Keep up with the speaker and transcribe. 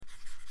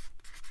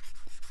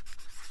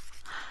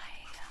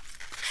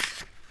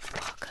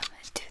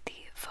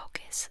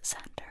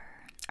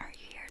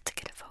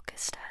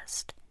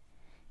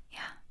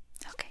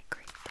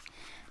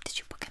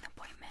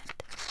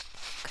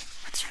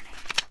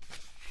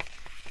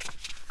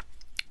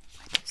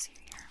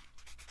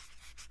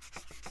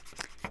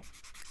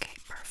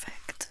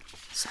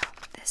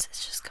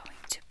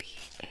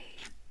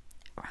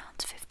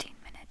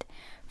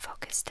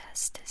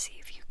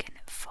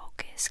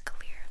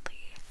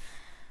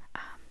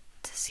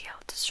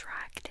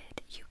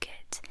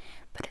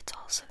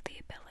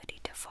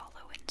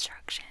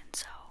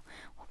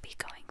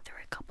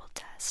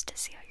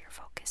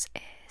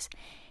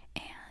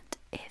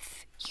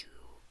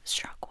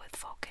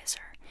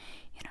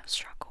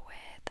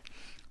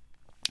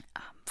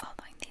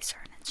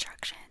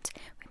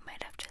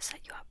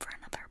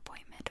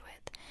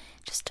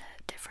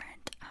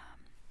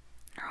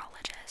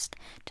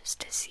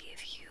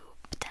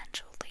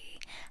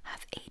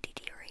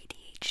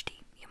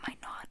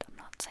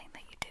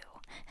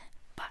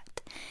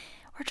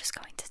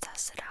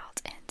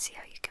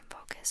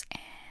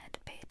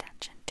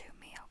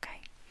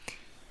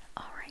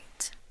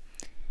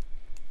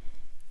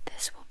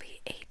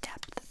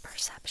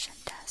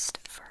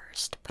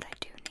first, but I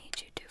do need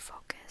you to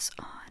focus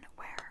on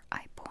where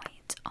I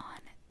point on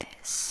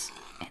this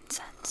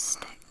incense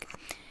stick.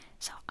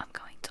 So I'm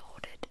going to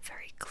hold it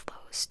very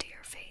close to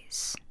your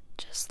face,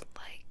 just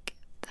like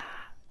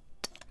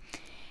that.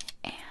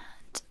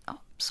 And, oh,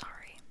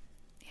 sorry.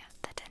 Yeah,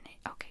 that didn't hit.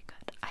 Okay,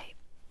 good. I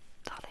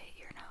thought I hit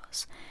your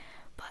nose.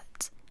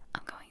 But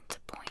I'm going to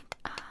point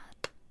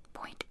at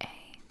point A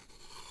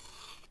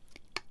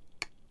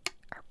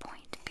or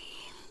point B,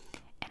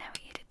 and I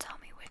want you to tell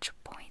me which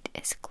point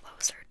is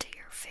closer to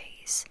your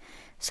face.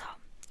 So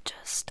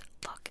just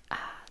look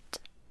at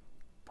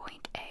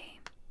point A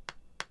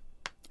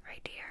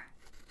right here,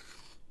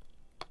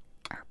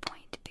 or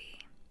point B.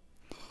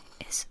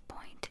 Is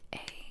point A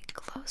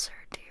closer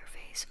to your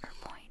face or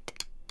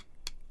point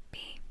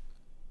B?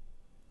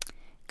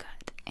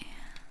 Good.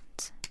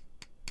 And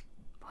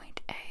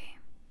point A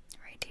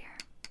right here.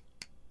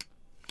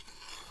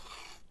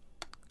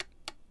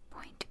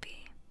 Point B.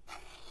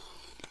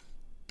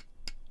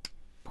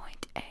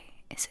 Point A,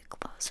 is it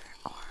closer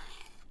or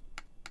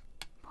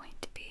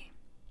point B?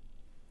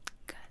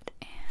 Good.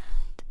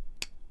 And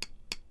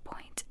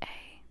point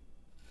A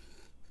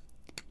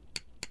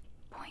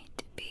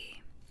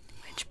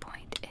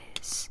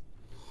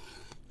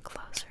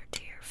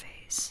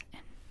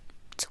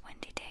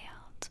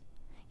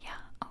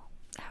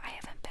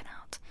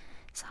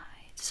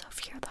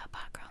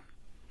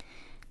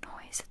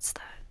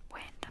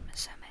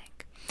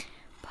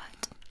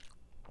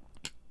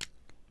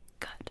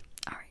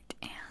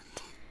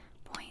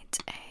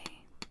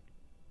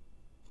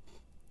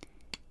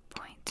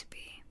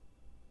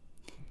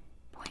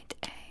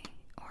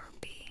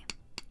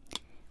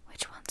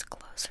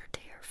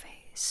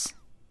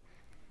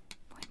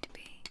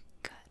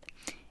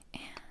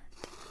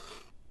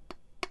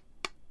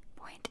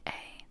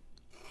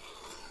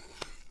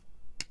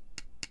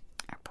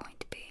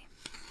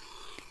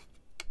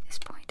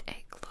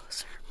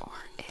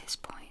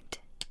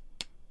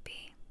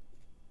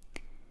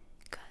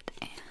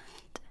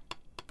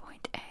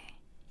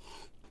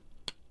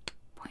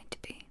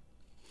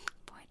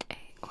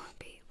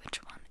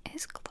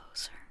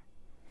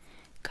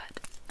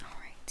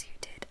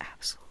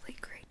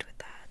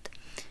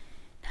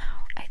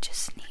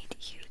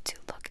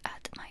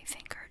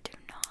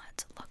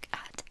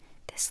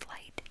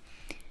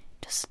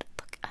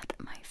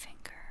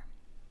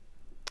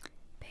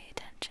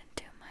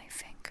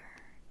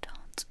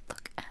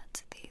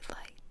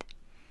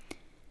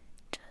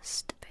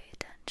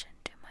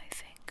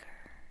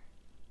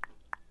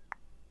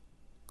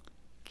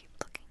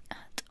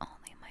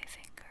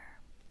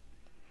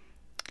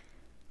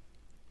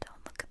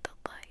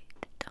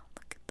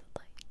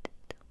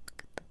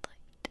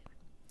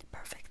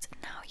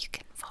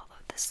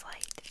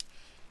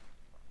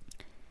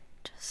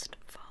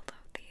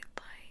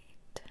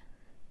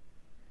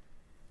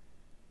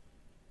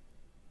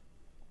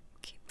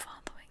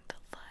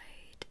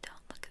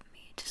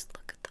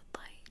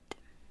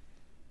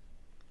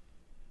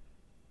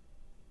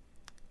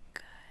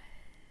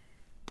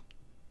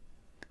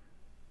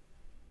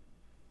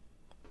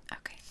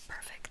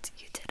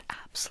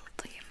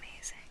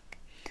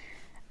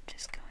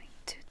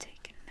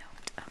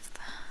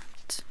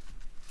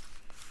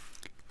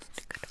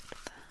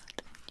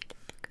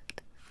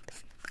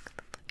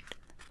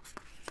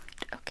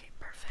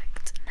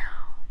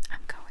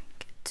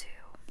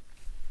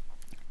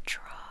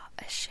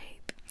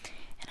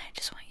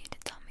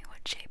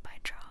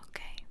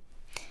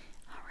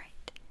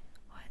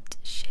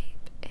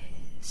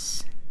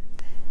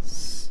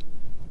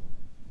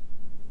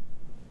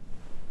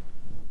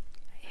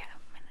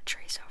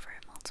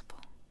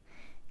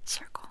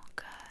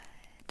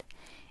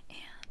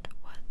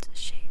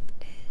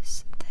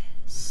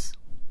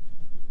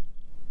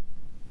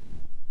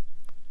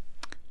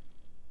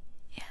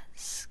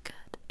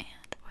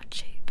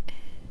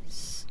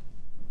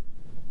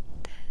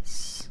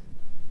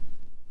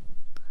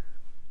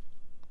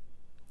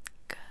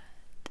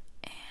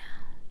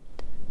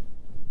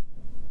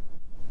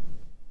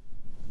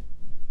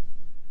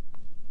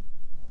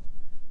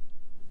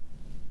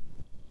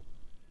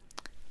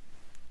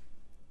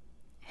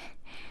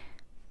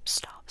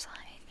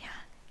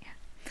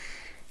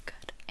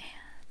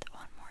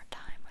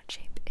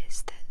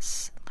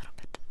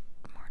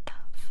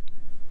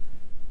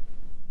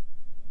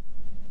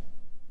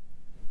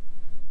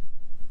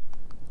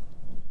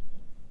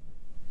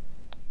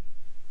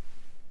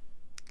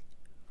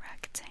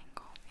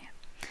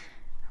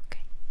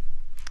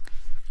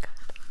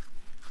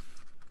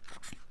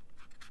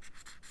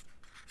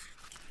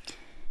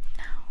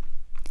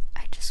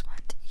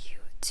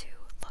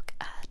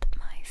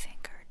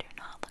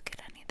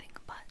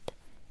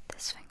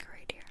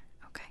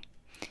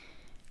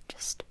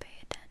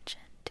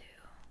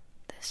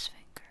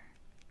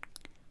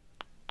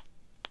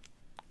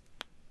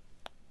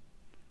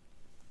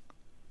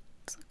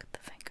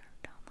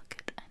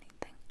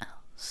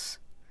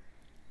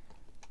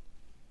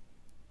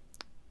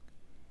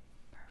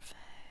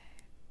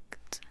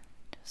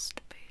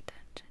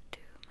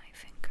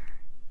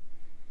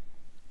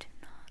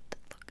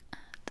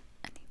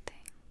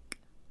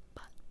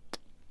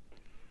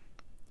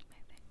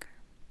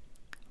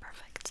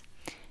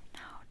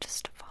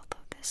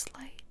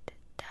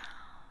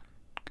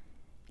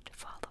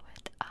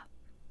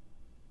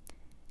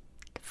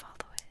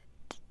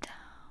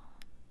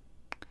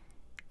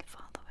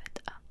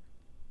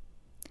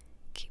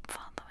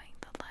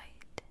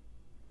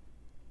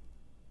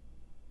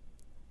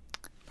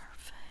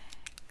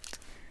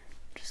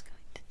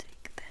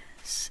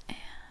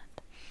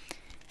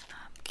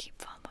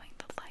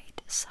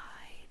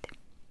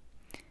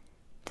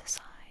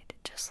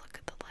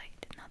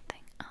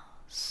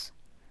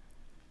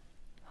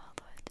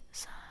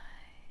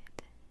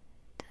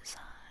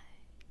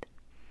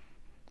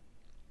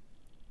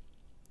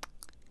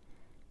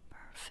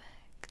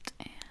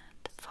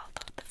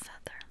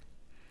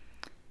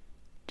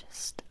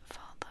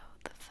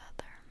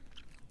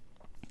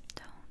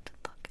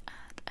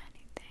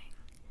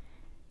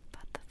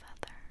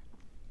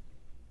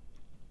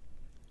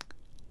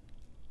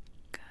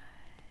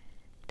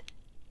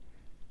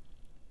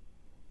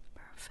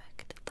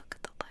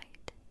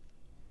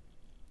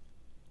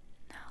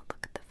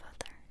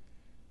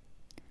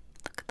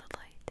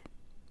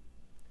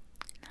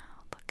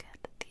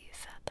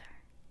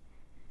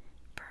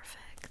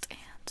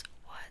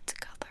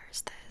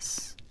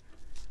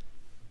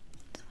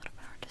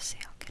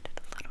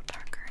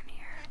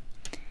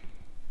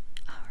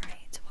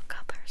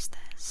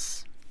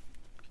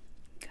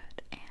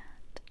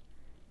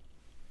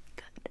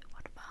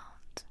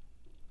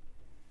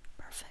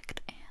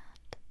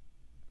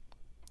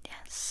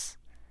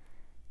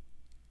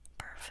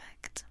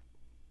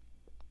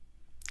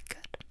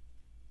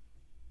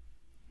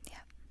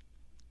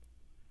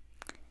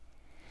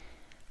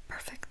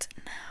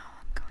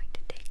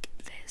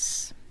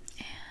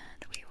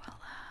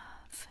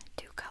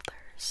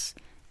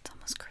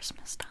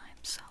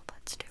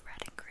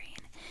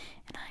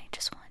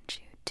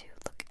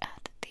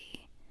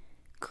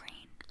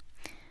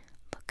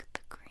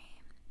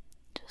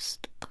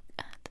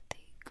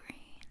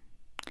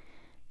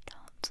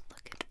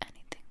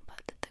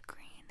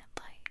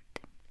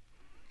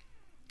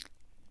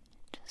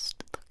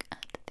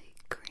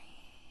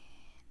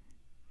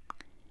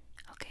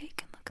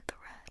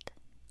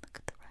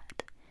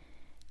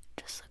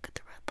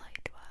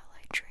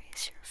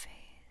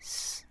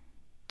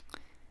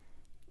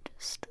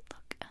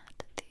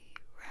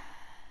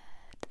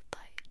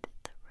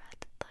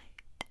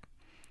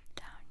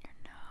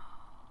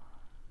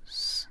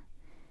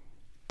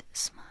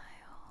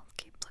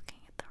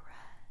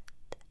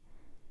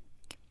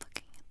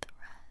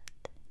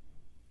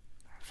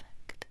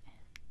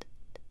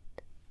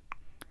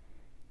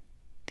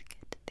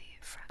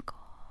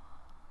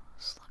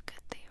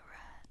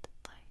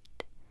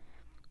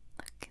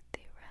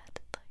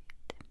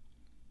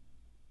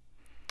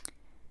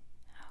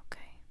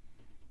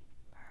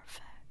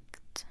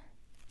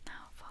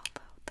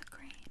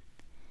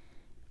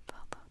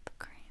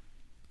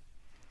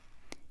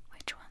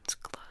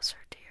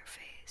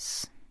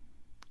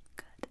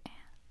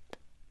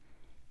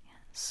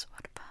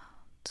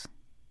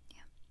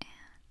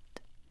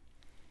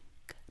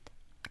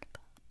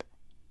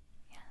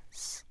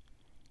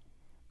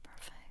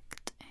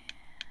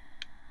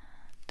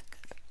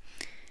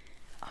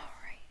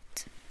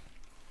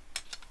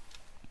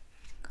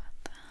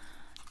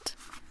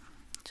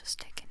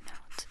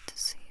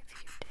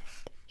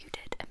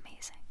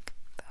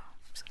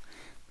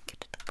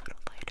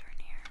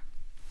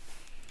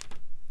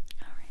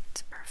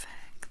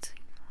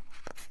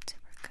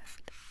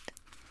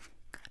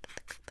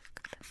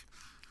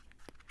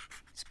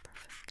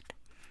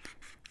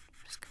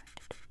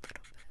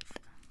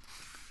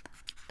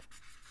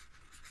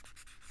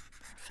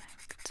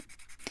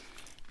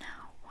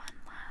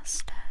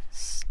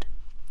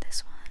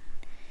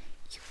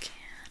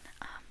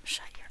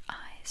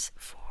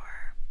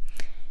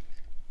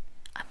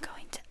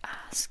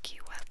ask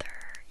you whether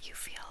you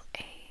feel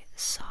a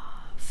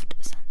soft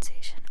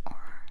sensation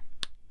or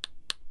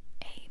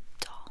a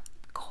dull,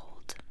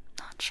 cold,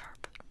 not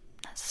sharp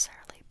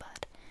necessarily,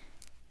 but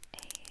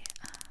a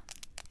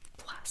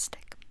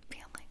plastic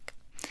feeling.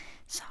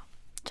 So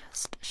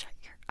just shut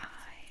your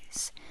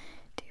eyes.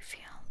 Do you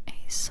feel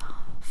a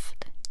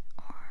soft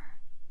or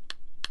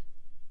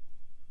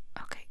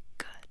okay,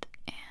 good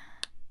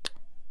and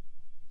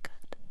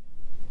good.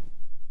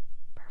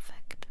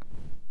 Perfect.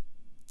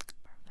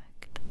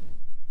 Perfect.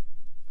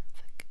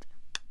 Perfect.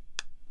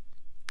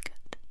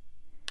 Good.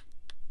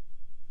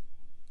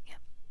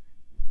 Yep.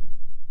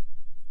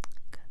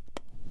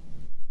 Good.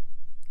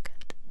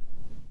 Good.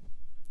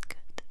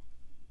 Good.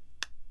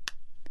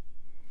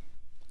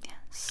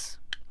 Yes.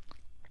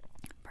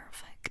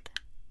 Perfect.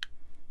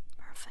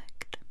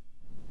 Perfect.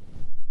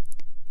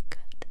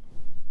 Good.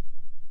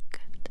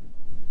 Good.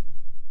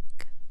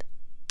 Good.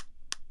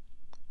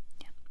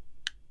 Yep.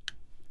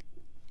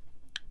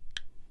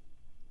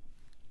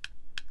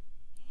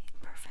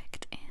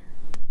 Perfect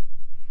and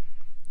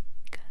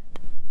good.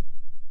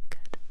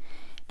 Good.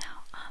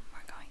 Now,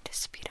 we're going to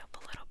speed up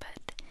a little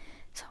bit.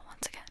 So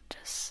once again,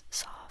 just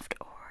soft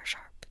or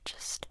sharp.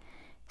 Just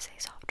say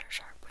soft or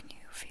sharp when you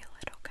feel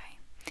it, okay?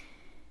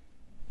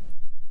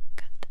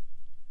 Good.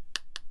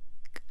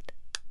 Good.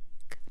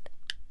 Good.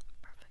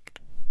 Perfect.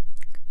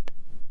 Good.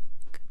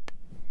 Good.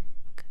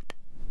 Good.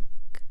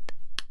 Good.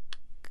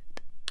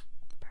 Good.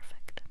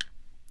 Perfect.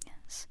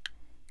 Yes.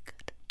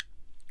 Good.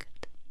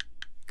 Good.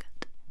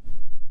 Good.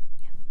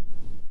 Yep.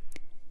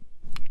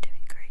 You're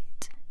doing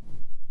great.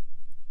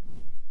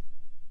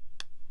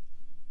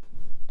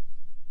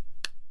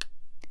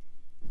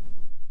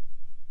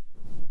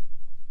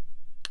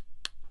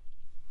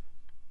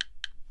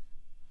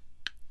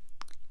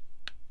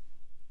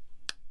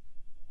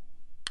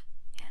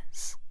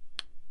 Yes.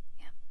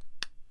 Yep.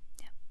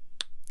 Yep.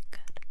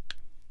 Good.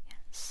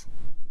 Yes.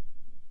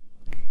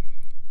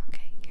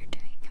 Okay, you're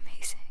doing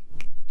amazing.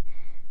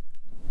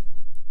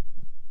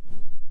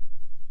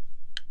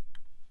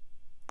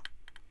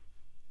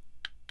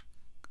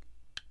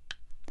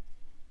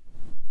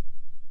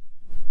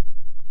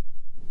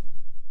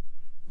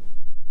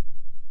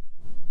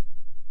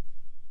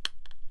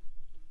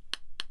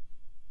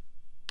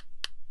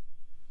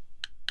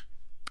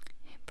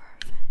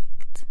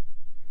 Perfect.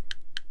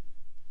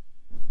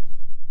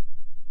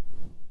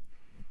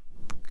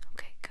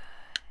 Okay,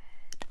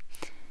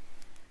 good.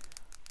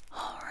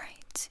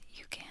 Alright,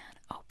 you can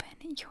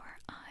open your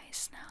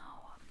eyes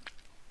now.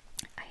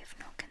 I have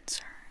no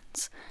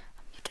concerns.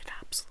 You did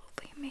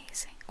absolutely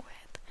amazing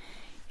with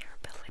your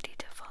ability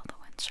to follow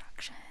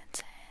instructions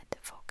and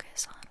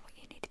focus on